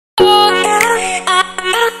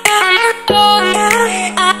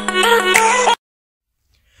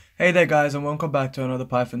Hey there guys, and welcome back to another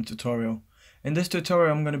Python tutorial. In this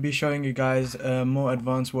tutorial I'm going to be showing you guys a more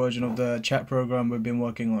advanced version of the chat program we've been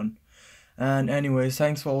working on. And anyways,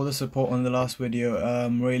 thanks for all the support on the last video.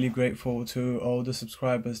 I'm really grateful to all the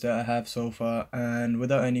subscribers that I have so far, and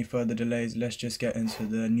without any further delays, let's just get into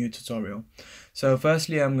the new tutorial. So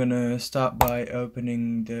firstly, I'm going to start by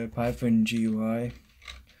opening the Python GUI.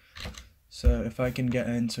 So if I can get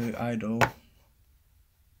into idle,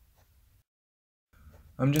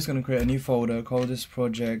 I'm just going to create a new folder, call this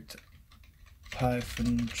project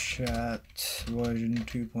Python chat version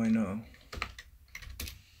 2.0.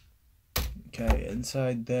 Okay,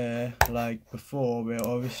 inside there, like before, we're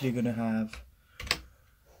obviously going to have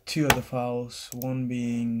two other files, one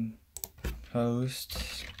being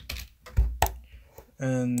host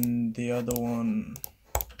and the other one,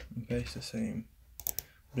 in case the same,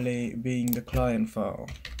 being the client file.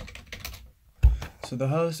 So the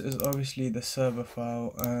host is obviously the server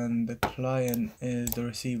file and the client is the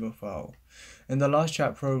receiver file. In the last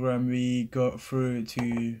chat program we got through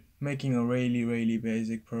to making a really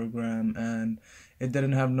basic program, and it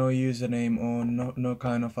didn't have no username or no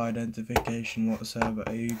kind of identification whatsoever.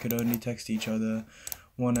 You could only text each other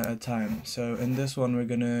one at a time. So in this one we're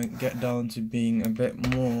gonna get down to being a bit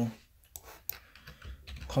more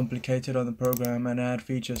complicated on the program and add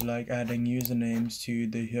features like adding usernames to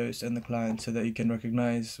the host and the client so that you can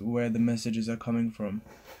recognize where the messages are coming from.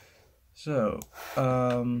 So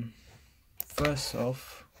first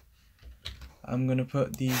off, I'm gonna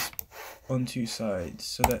put these on two sides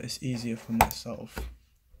so that it's easier for myself.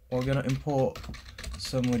 We're gonna import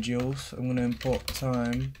some modules. I'm gonna import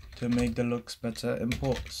time to make the looks better,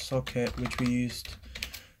 import socket, which we used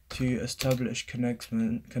to establish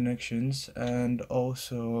connections, and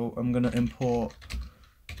also I'm gonna import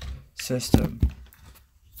system.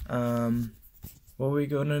 What we're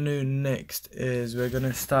gonna do next is we're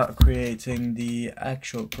gonna start creating the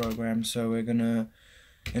actual program. So we're gonna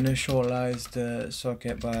initialize the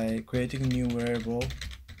socket by creating a new variable,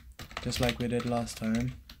 just like we did last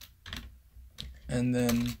time, and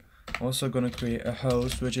then also gonna create a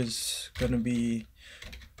host, which is gonna be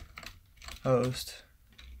host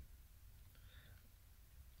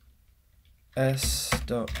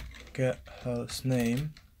s.getHostName,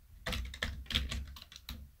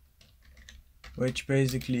 which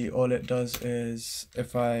basically all it does is,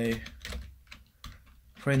 if I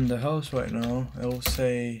print the host right now, it will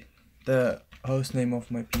say the host name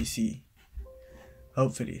of my PC,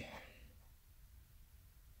 hopefully.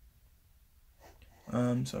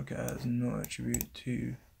 Socket has no attribute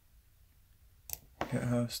to get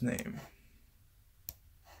host name.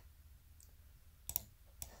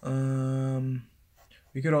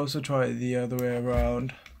 We could also try it the other way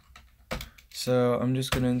around. So I'm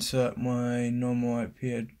just gonna insert my normal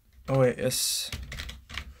IP. Oh wait,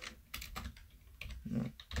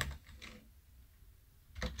 no.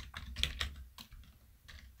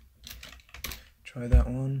 Try that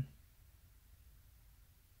one.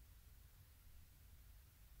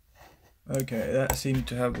 Okay, that seemed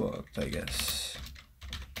to have worked, I guess.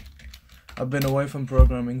 I've been away from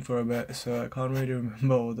programming for a bit, so I can't really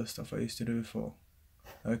remember all the stuff I used to do before.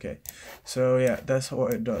 Okay, so yeah, that's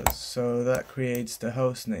what it does. So that creates the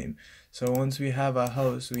host name. So once we have our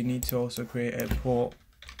host, we need to also create a port,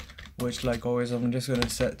 which, like always, I'm just going to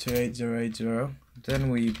set to 8080.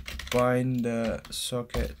 Then we bind the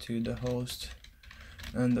socket to the host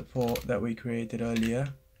and the port that we created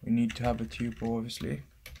earlier. We need to have a tuple, obviously.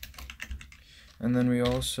 And then we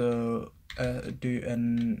also do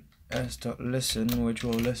an s.listen, which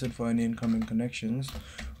will listen for any incoming connections.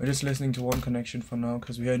 We're just listening to one connection for now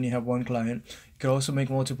because we only have one client. You can also make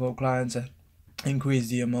multiple clients and increase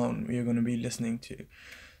the amount you're going to be listening to.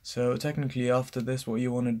 So technically after this, what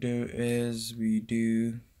you want to do is we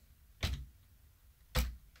do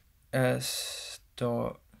s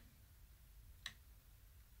dot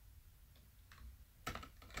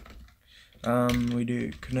we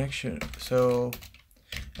do connection. So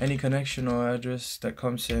any connection or address that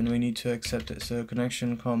comes in, we need to accept it. So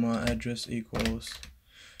connection comma address equals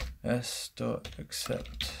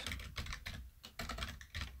s.accept.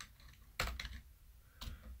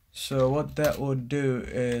 So what that would do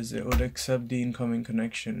is it would accept the incoming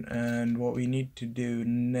connection, and what we need to do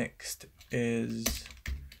next is,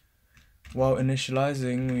 while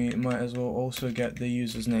initializing, we might as well also get the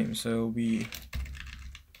user's name. So we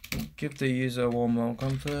give the user a warm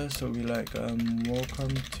welcome first. So we like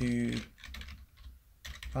welcome to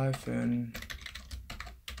Python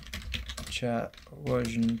chat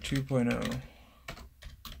version 2.0,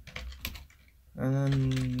 and then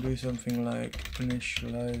do something like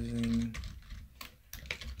initializing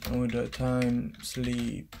order time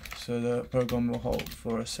sleep so the program will hold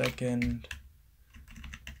for a second.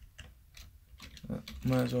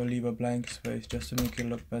 Might as well leave a blank space just to make it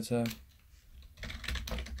look better.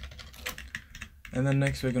 And then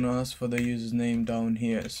next we're gonna ask for the user's name down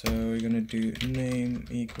here. So we're gonna do name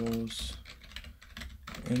equals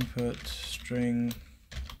input string,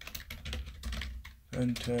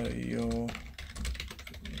 enter your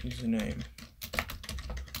username.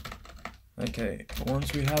 Okay,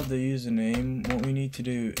 once we have the username, what we need to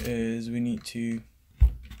do is I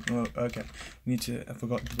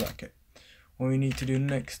forgot the bracket. What we need to do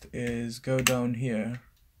next is go down here,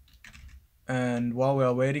 and while we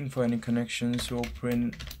are waiting for any connections, we'll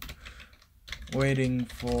print waiting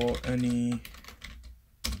for any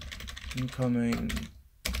incoming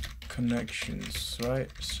connections,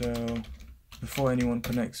 right? So before anyone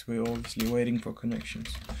connects, we're obviously waiting for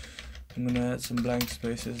connections. I'm gonna add some blank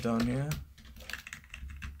spaces down here,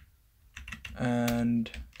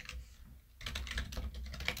 and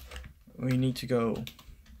we need to go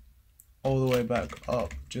all the way back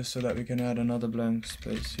up just so that we can add another blank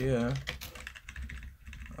space here.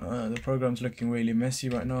 The program's looking really messy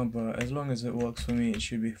right now, but as long as it works for me, it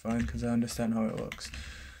should be fine because I understand how it works.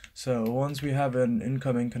 So once we have an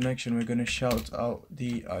incoming connection, we're going to shout out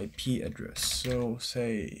the IP address. So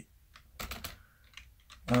say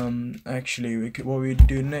what we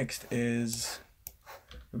do next is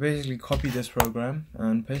we basically copy this program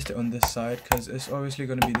and paste it on this side, because it's obviously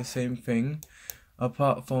going to be the same thing,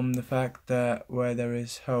 apart from the fact that where there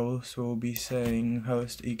is host, we'll be saying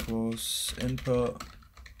host equals input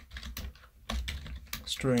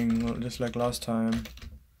string, just like last time.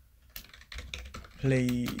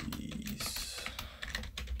 Please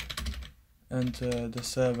enter the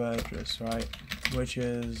server address, right? Which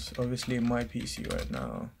is obviously my PC right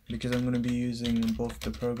now, because I'm going to be using both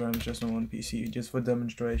the programs just on one PC, just for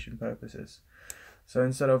demonstration purposes. So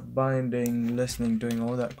instead of binding, listening, doing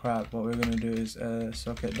all that crap, what we're going to do is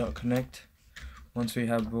socket.connect once we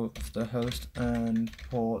have both the host and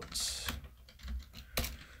ports.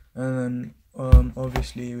 And then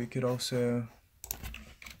obviously we could also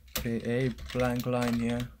create a blank line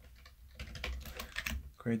here.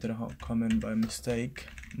 Created a hot comment by mistake.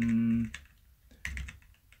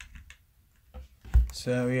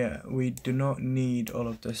 So yeah, we do not need all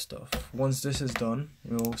of this stuff. Once this is done,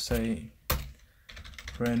 we will say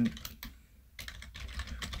print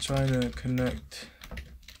trying to connect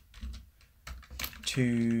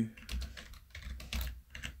to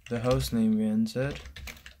the host name we entered,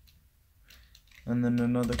 and then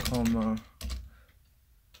another comma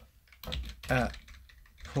at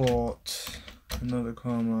port, another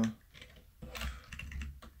comma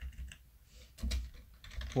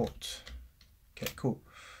port. Okay, cool.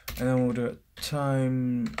 And then we'll do a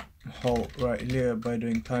time halt right here by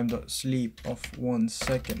doing time.sleep of 1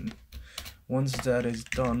 second. Once that is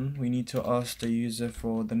done, we need to ask the user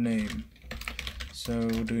for the name. So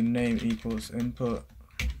we'll do name equals input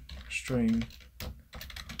string,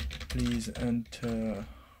 please enter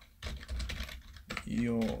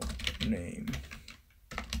your name.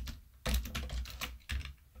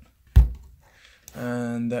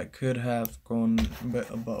 And that could have gone a bit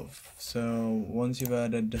above. So once you've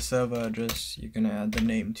added the server address, you can add the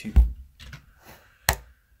name too.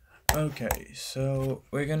 Okay, so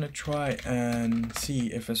we're gonna try and see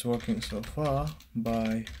if it's working so far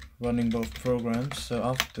by running both programs. So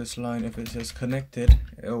after this line, if it says connected,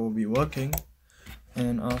 it will be working,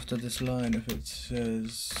 and after this line, if it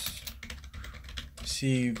says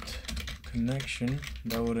received connection,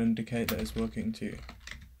 that would indicate that it's working too.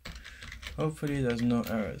 Hopefully there's no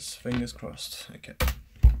errors, fingers crossed. Okay.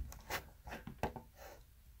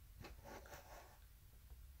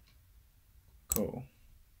 Cool.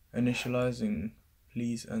 Initializing,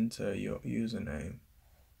 please enter your username.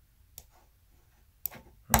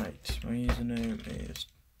 Right, my username is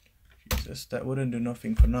Jesus. That wouldn't do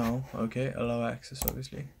nothing for now. Okay, allow access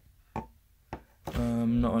obviously.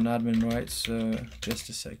 Not on admin rights, so just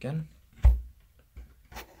a second.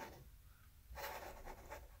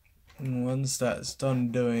 And once that's done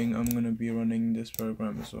doing, I'm gonna be running this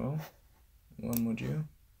program as well. One module.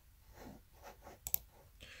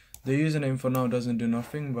 The username for now doesn't do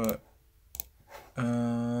nothing, but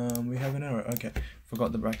we have an error. Okay,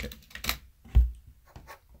 forgot the bracket.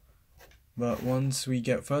 But once we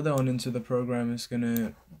get further on into the program, it's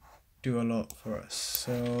gonna do a lot for us.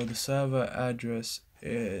 So the server address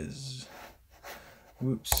is,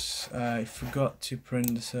 whoops, I forgot to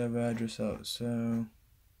print the server address out. So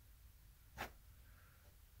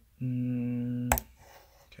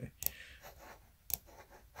okay.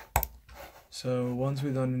 So once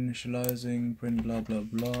we're done initializing, print blah blah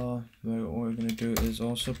blah, what we're going to do is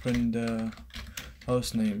also print the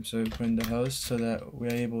host name. So print the host so that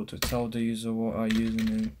we're able to tell the user what our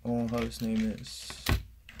username or host name is.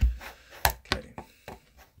 Okay.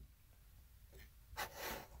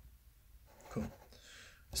 Cool.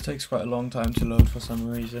 This takes quite a long time to load for some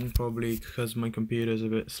reason, probably because my computer is a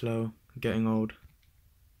bit slow, getting old.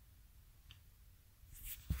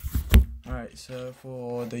 Alright, so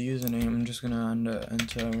for the username, I'm just gonna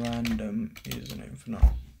enter a random username for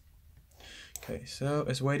now. Okay, so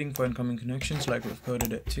it's waiting for incoming connections like we've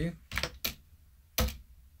coded it to.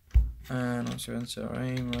 And also enter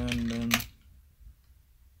aim random.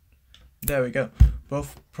 There we go.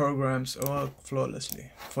 Both programs work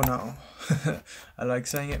flawlessly for now. I like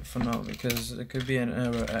saying it for now because it could be an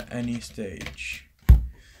error at any stage.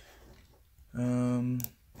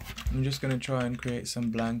 I'm just gonna try and create some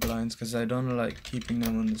blank lines because I don't like keeping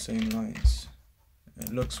them on the same lines.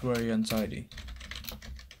 It looks very untidy.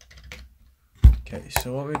 Okay,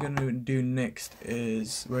 so what we're gonna do next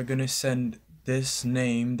is we're gonna send this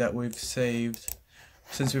name that we've saved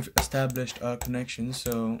since we've established our connection.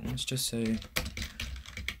 So let's just say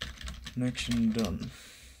connection done.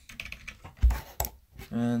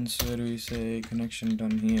 And so do we say connection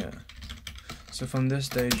done here. So from this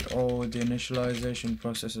stage, all the initialization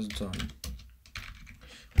process is done.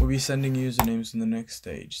 We'll be sending usernames in the next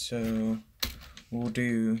stage. So we'll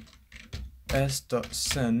do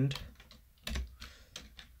s.send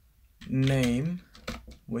name,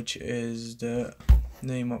 which is the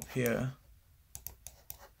name up here,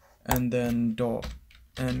 and then dot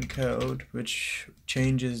encode, which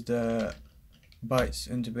changes the bytes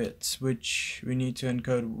into bits, which we need to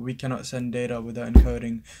encode. We cannot send data without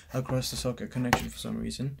encoding across the socket connection for some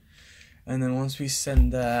reason. And then once we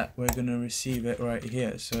send that, we're going to receive it right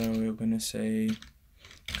here. So we're going to say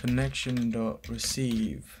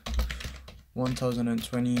connection.receive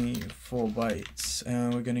 1024 bytes,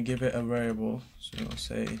 and we're going to give it a variable. So we'll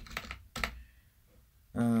say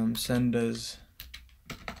senders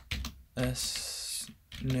s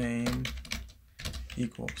name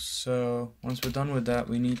equals. So once we're done with that,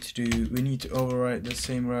 we need to overwrite the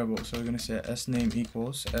same variable. So we're going to say s name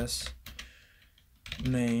equals s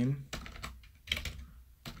name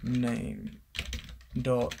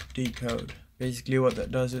dot decode. Basically what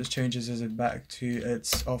that does is changes it back to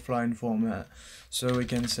its offline format. So we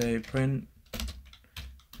can say print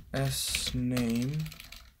s name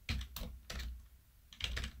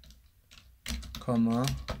comma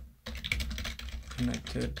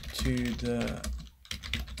connected to the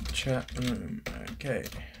chat room. Okay,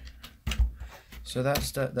 so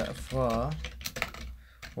that's that far.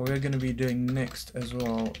 What we're going to be doing next as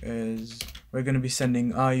well is we're going to be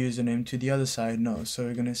sending our username to the other side now. So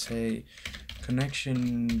we're going to say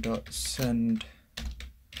connection.send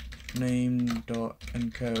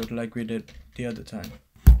name.encode like we did the other time.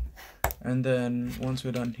 And then once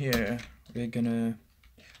we're done here, we're going to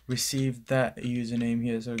receive that username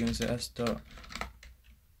here. So we're going to say s.senders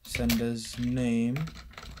name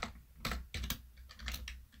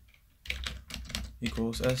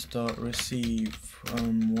equals s.receive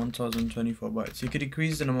 1024 bytes. You could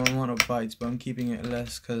increase the amount of bytes, but I'm keeping it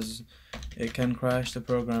less because it can crash the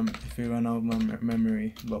program if we run out of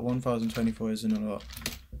memory, but 1024 isn't a lot.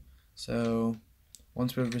 So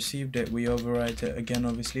once we've received it, we overwrite it again,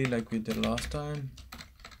 obviously, like we did last time.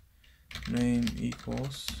 Name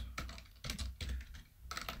equals,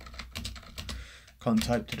 can't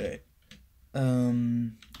type today,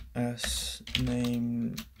 s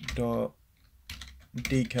name dot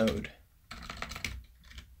decode.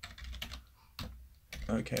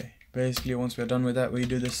 Okay, basically once we're done with that, we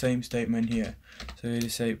do the same statement here. So we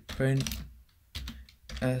just say print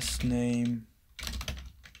s name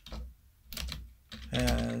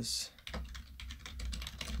has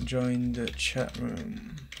joined the chat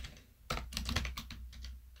room.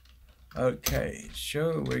 Okay,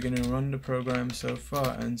 so we're gonna run the program so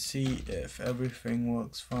far and see if everything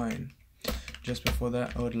works fine. Just before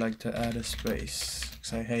that, I would like to add a space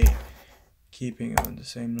because I hate keeping it on the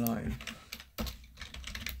same line.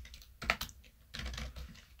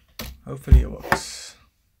 Hopefully it works.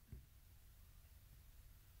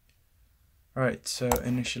 Alright, so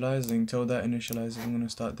initializing, till that initializes, I'm going to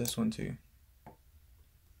start this one too.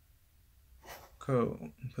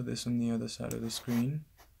 Cool, put this on the other side of the screen.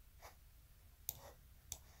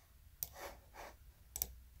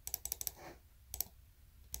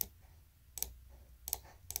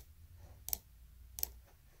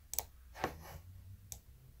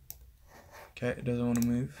 Okay, it doesn't want to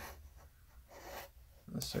move.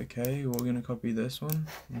 That's okay, we're going to copy this one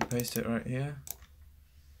and paste it right here.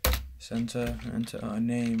 center, enter our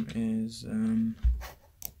name is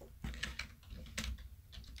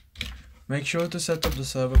make sure to set up the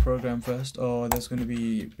server program first, or there's going to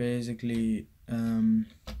be basically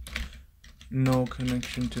no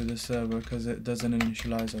connection to the server because it doesn't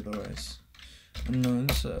initialize otherwise. Unknown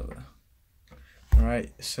server.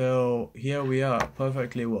 Alright, so here we are,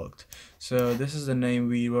 perfectly worked. So this is the name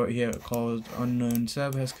we wrote here called unknown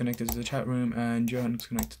server has connected to the chat room, and Johan is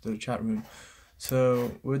connected to the chat room.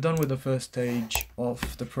 So we're done with the first stage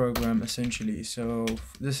of the program essentially. So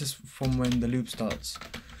this is from when the loop starts.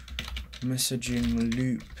 Messaging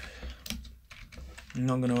loop. I'm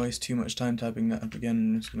not going to waste too much time typing that up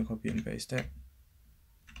again. I'm just going to copy and paste it.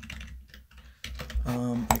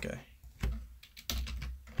 Okay.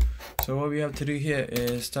 So what we have to do here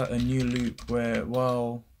is start a new loop where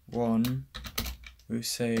while one, we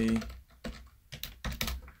say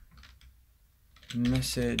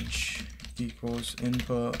message equals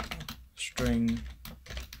input string.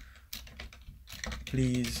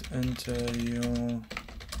 Please enter your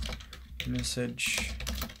message.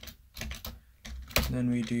 Then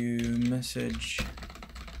we do message,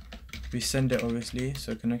 we send it obviously,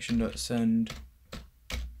 so connection.send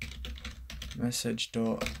message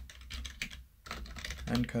dot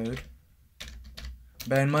encode.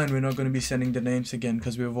 Bear in mind we're not going to be sending the names again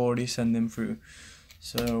because we've already sent them through.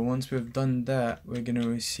 So once we've done that, we're going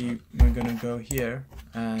to go here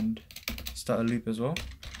and start a loop as well.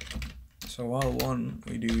 So while one,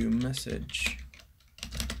 we do message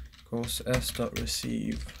equals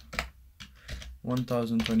s.receive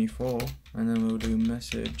 1024, and then we'll do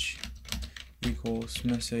message equals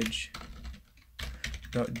message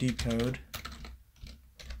dot decode,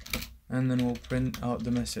 and then we'll print out the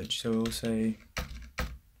message. So we'll say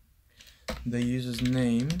the user's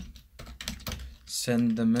name,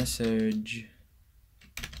 send the message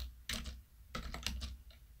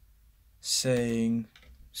saying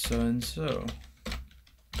so and so.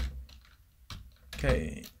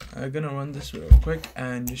 Okay, I'm gonna run this real quick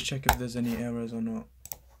and just check if there's any errors or not.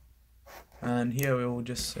 And here we will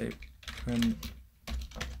just say print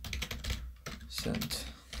sent.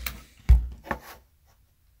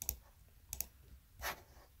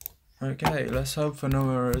 Okay, let's hope for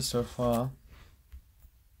no errors so far.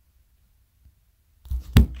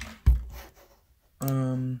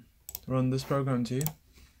 Run this program too.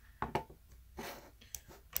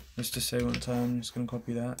 Let's just say one time, I'm just gonna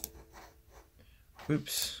copy that.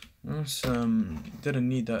 Oops, that's, didn't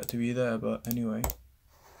need that to be there, but anyway. That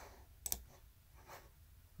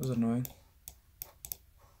was annoying.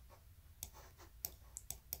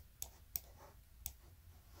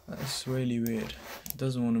 That's really weird. It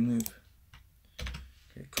doesn't want to move.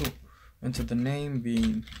 Okay, cool. Enter the name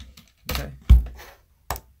being, okay.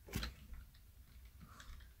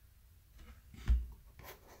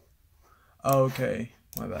 Okay,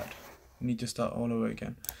 my bad. We need to start all over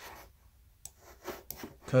again.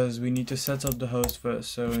 Because we need to set up the host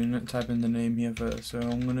first, so we're going to type in the name here first. So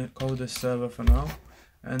I'm going to call this server for now,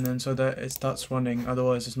 and then so that it starts running,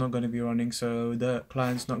 otherwise it's not going to be running, so the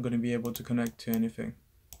client's not going to be able to connect to anything.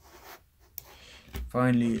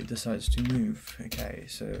 Finally it decides to move. Okay,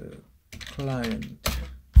 so client.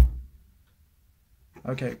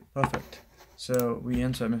 Okay, perfect. So we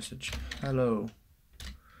enter a message, hello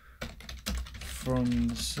from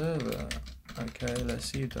the server. Okay, let's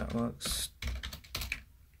see if that works.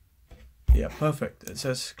 Yeah, perfect. It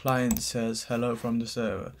says client says hello from the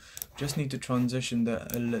server. Just need to transition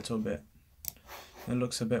that a little bit. It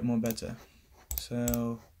looks a bit more better.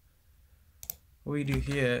 So what we do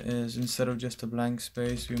here is, instead of just a blank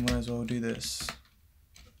space, we might as well do this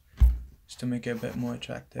just to make it a bit more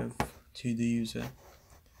attractive to the user.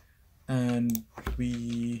 And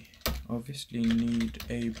we obviously need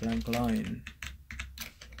a blank line.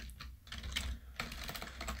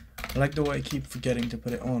 I like the way I keep forgetting to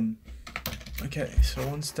put it on. Okay, so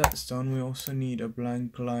once that's done, we also need a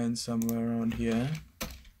blank line somewhere around here.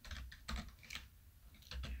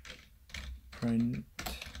 Print.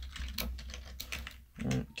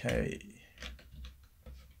 Okay.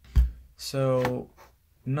 So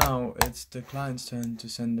now it's the client's turn to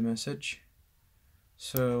send the message.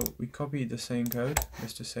 So we copy the same code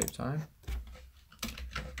just to save time.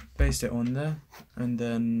 Paste it on there, and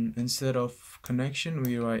then instead of connection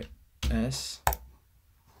we write S,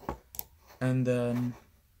 and then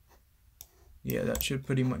yeah, that should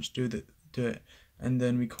pretty much do it. And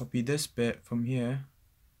then we copy this bit from here.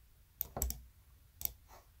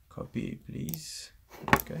 Copy please.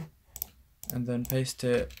 Okay, and then paste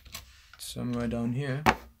it somewhere down here,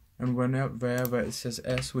 and wherever it says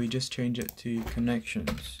S, we just change it to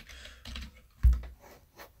connections.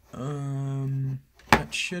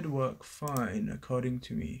 it should work fine according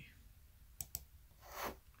to me.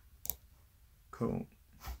 Cool.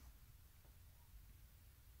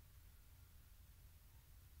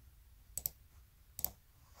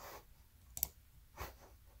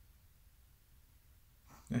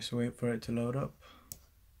 Let's wait for it to load up.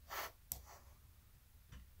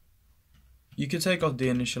 You could take off the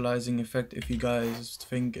initializing effect if you guys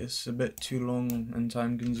think it's a bit too long and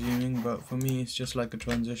time consuming, but for me it's just like a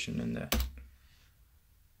transition in there.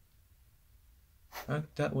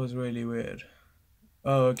 That was really weird.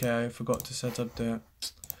 Oh, okay, I forgot to set up the...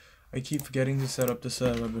 I keep forgetting to set up the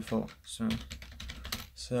server before, so...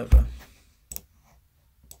 Server.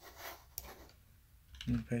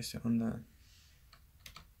 And paste it on there.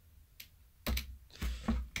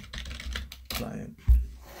 Client.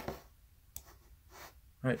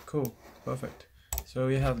 Right, cool, perfect. So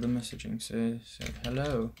we have the messaging, say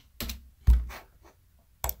hello.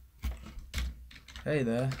 Hey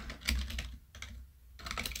there.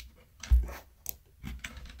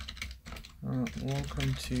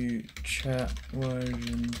 Welcome to chat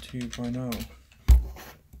version 2.0.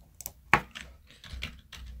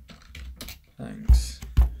 Thanks.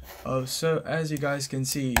 Oh, so as you guys can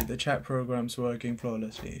see, the chat program's working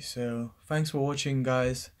flawlessly. So thanks for watching,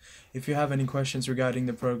 guys. If you have any questions regarding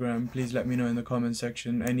the program, please let me know in the comment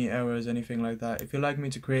section. Any errors, anything like that. If you'd like me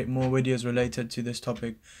to create more videos related to this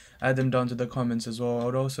topic, add them down to the comments as well. I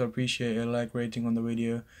would also appreciate a like rating on the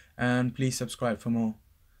video, and please subscribe for more.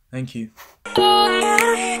 Thank you. Oh,